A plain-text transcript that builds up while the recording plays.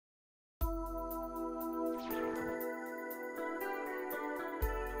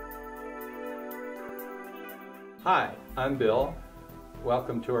Hi, I'm Bill.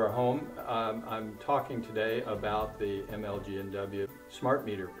 Welcome to our home. I'm talking today about the MLGW smart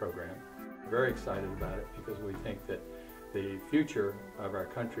meter program. Very excited about it because we think that the future of our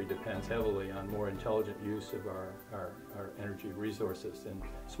country depends heavily on more intelligent use of our energy resources, and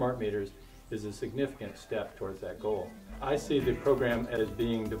smart meters is a significant step towards that goal. I see the program as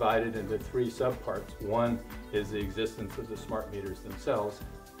being divided into three subparts. One is the existence of the smart meters themselves,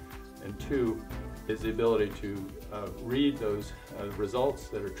 and two is the ability to read those results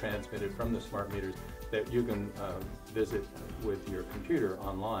that are transmitted from the smart meters that you can visit with your computer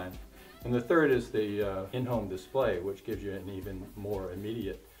online. And the third is the in-home display, which gives you an even more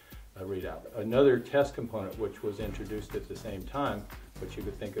immediate readout. Another test component which was introduced at the same time, which you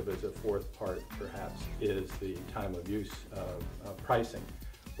could think of as a fourth part perhaps, is the time of use pricing,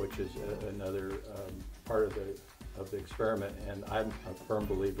 which is another part of the experiment. And I'm a firm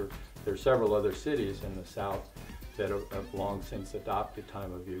believer there are several other cities in the South that have long since adopted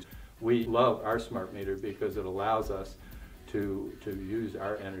time of use. We love our smart meter because it allows us to use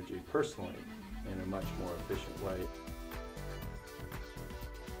our energy personally in a much more efficient way.